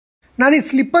नानी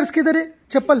स्लीपर्स किधर है?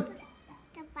 चप्पल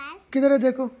किधर है?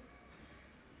 देखो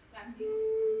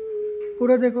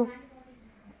पूरा देखो,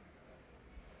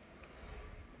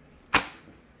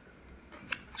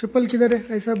 चप्पल किधर है?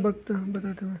 ऐसा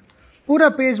बताते मैं पूरा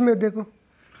पेज में देखो,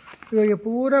 ये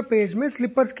पूरा पेज में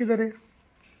स्लीपर्स किधर है?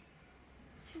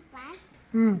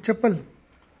 चप्पल।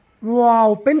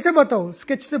 वाओ, पेन से बताओ,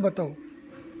 स्केच से बताओ।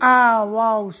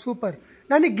 Wow super.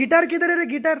 नानी गिटार किधर है रे?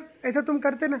 गिटार ऐसा तुम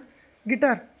करते ना,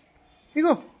 गिटार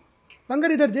देखो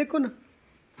बंगर इधर देखो ना,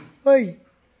 ओए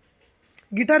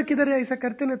गिटार किधर है? ऐसा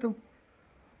करते ना तुम।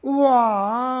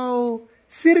 वाओ,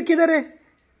 सिर किधर है?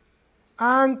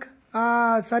 आंख,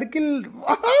 सर्किल।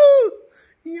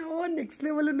 नेक्स्ट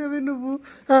लेवल नवे नुव्वु।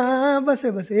 बस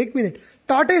है बस है, 1 मिनट।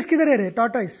 टॉर्टोइस किधर है रे?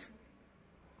 टॉर्टोइस।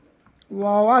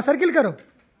 वाह, सर्किल करो।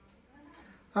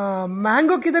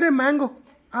 मैंगो किधर है? मैंगो,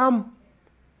 आम,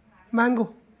 मैंगो।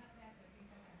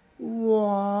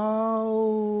 वाओ,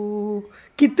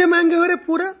 कितने मैंगो हो रहे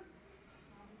पूरा?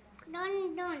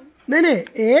 नहीं नहीं,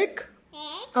 एक,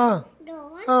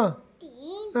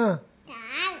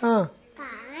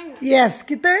 यस,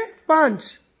 कितने? 5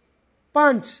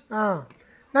 5।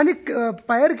 नानी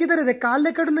पैर किधर है रे? काल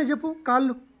ఎక్కడున్నాయి చెప్పు?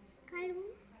 కాళ్ళు,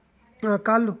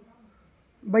 కాళ్ళు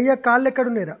భయ్యా, కాళ్ళు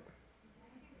ఎక్కడున్నాయిరా?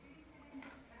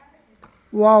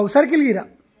 Wow, circle గీరా।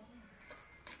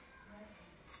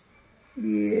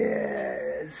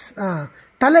 यस,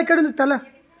 तला ఎక్కడుంది? तला,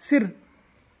 सिर,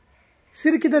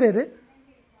 सिर किधर है रे?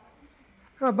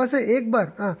 बस है, एक बार।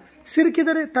 सिर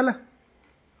किधर है? तला।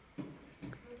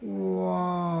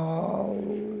 वाव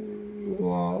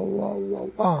वाव वाव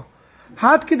वाव।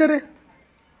 हाथ किधर है?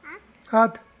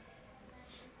 हाथ,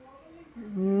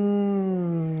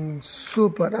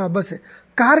 सुपर। बस है।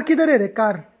 कार किधर है रे?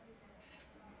 कार,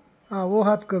 वो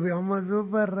हाथ को भी अम्मा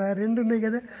सूपर रेंडु नहीं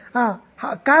कहते।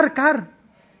 कार, कार,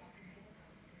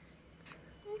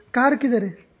 कार किधर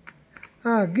है?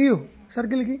 గీయు,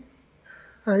 సర్కిల్ గీ।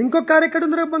 ఇంకొక కార్ ఎక్కడ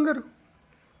ఉందిరా బంగారు?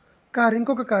 కార్,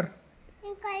 ఇంకొక కార్।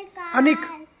 अनिक,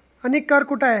 अनिक कार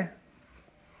कुटा है?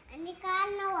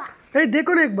 अरे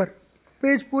देखो ना एक बार,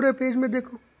 पेज, पूरे पेज में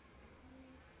देखो,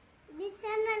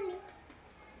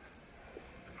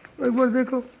 एक बार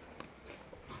देखो।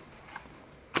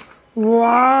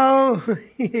 वाह,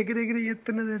 ఎగిరి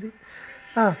ఎత్తున్నది అది।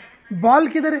 బాల్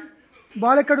किधर है?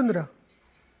 బాల్ ఎక్కడ ఉందిరా?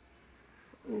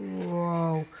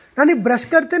 वाह, नानी ब्रश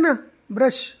करते ना,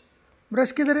 ब्रश,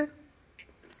 ब्रश किधर है?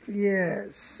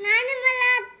 यस,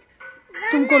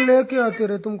 तुमको लेके आती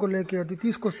रे, तुमको लेके आती,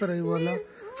 తీసుకొస్తారా ఇవాళ?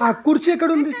 కుర్చీ ఎక్కడ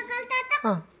ఉంది?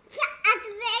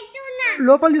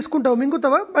 లోపల తీసుకుంటావా?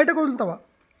 మింగుతావా? బయటకు వదులుతావా?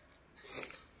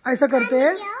 ऐसा करते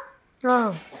हैं।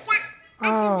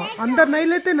 अंदर नहीं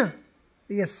लेते ना।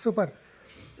 Yes, super.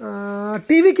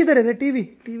 टीवी किधर है रे? टीवी,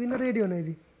 टीवी ना रेडियो ना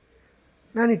ఇది?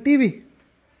 नानी टीवी,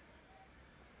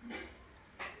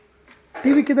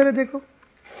 टीवी किधर है? देखो,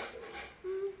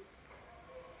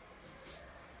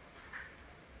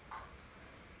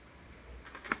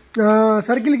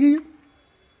 सर्किल की,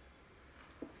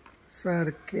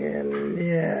 सर्किल,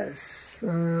 यस।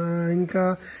 ఇంకా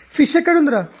ఫిష్ ఎక్కడ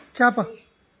ఉందిరా? చేప,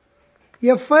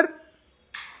 ఎఫర్,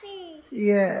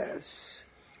 ఎస్।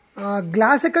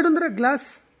 గ్లాస్ ఎక్కడ ఉందిరా? Glass,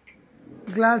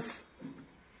 glass,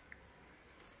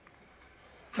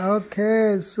 okay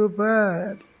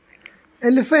super.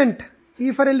 Elephant, ఈ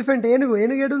ఫర్ ఎలిఫెంట్, ఏనుగు,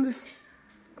 ఏనుగు ఏడుంది?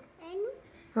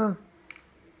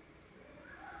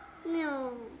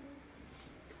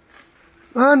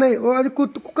 नहीं, वो అది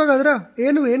కుక్క కదరా,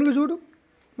 ఏనుగు, ఏనుగు చూడు,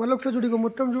 మళ్ళీ ఒకసారి చూడు, ఇగో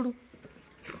మొత్తం చూడు,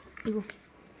 ఇగో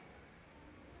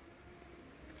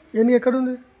ఏనుగు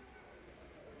ఎక్కడుంది?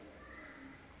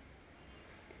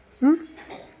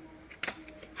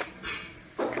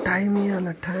 టైం ఇవ్వాల,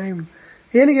 టైం।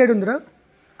 ఏనుగు ఏడుందిరా?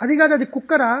 అది కాదు, అది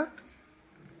కుక్కరా,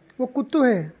 वो कुत्तू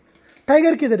है।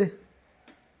 टाइगर किधर है?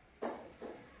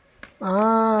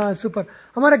 सुपर।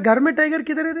 हमारे घर में टाइगर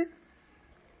किधर है रे?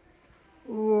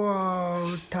 वाह,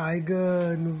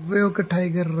 टाइगर, నువ్వే ఒక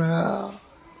టైగర్ రా।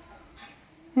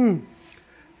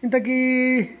 ఇంతకీ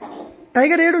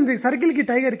టైగర్ ఏడుంది? సర్కిల్కి,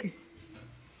 టైగర్కి,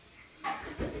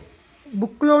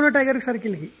 బుక్లో ఉన్న టైగర్కి,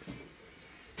 సర్కిల్కి।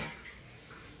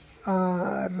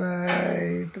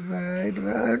 Right right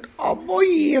right. అబ్బో,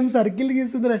 ఏం సర్కిల్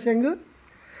గీస్తుంది రషంగు।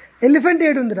 ఎలిఫెంట్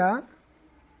ఏడుందిరా?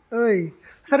 ఓయ్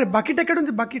సరే, బకెట్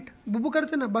ఎక్కడుంది? Bucket, బుబ్బు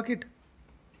కడుతున్నా, bucket,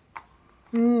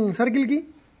 సర్కిల్కి,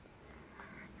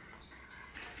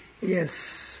 yes.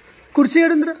 కుర్చీ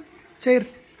ఏడుందిరా? చైర్,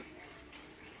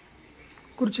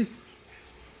 కుర్చీ,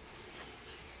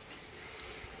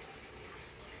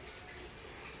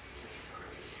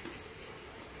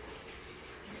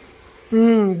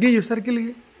 గీయు,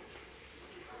 సర్కిల్కి।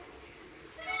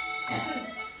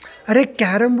 అరే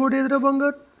క్యారమ్ బోర్డ్ ఎదురా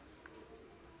బంగారు?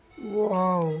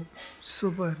 Wow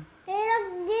super.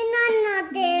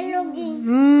 लोगी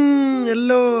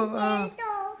ఎల్లో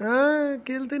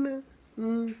కేళ్తేనే.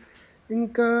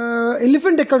 ఇంకా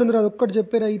ఎలిఫెంట్ ఎక్కడ ఉంది అది ఒక్కటి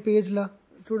చెప్పారా ఈ పేజ్లో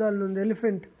చూడాలి ఉంది.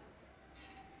 ఎలిఫెంట్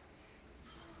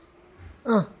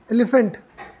एलिफेंट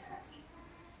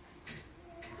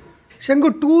शंकु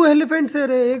 2 एलिफेंट्स है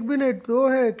रे, एक भी नहीं 2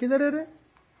 है. किधर है रे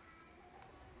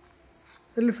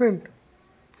एलिफेंट?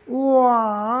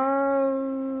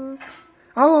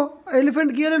 आओ एलिफेंट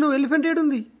गीयले నువ్వు. ఎలిఫెంట్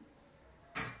ఏడుంది?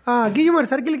 గీయి మరి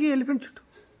సర్కిల్ గీ ఎలిఫెంట్ చుట్టూ.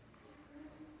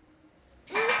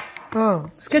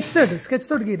 स्केच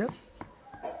तोड़ गीना.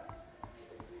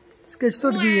 स्केच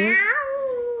तोड़ गई है.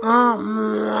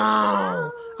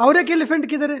 और एक एलिफेंट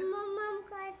किधर है?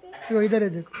 इगो इधर है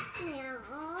देखो.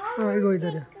 इगो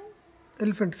इधर है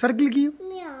एलिफेंट. सर्किल की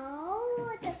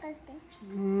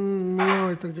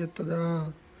చేస్తుందా?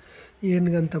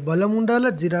 ఏనుగంత బలం ఉండాలా,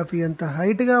 జిరాఫీ అంత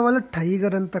హైట్ కావాలా,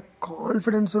 టైగర్ అంత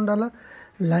కాన్ఫిడెన్స్ ఉండాలా,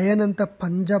 లయన్ అంత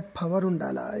పంజాబ్ పవర్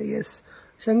ఉండాలా. ఎస్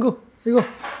శంగు ఇగో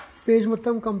పేజ్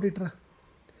మొత్తం కంప్లీట్ రా.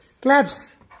 క్లాప్స్.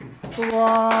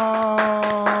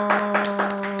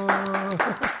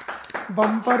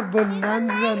 బంపర్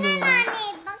బొన్నాన్జా.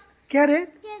 क्या रे?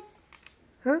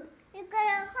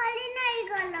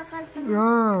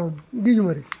 దిగు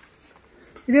మరి.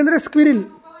 ఇది ఏంద్ర స్క్విరిల్.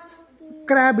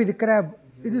 క్రాబ్. ఇది క్రాబ్.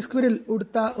 ఇది స్క్విరిల్.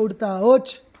 ఉడతా ఉడతా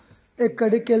ఓచ్,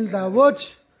 ఎక్కడికి వెళ్తా ఓచ్,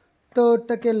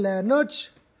 తోటకెళ్ళానోచ్,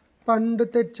 పండు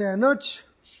తెచ్చానోచ్.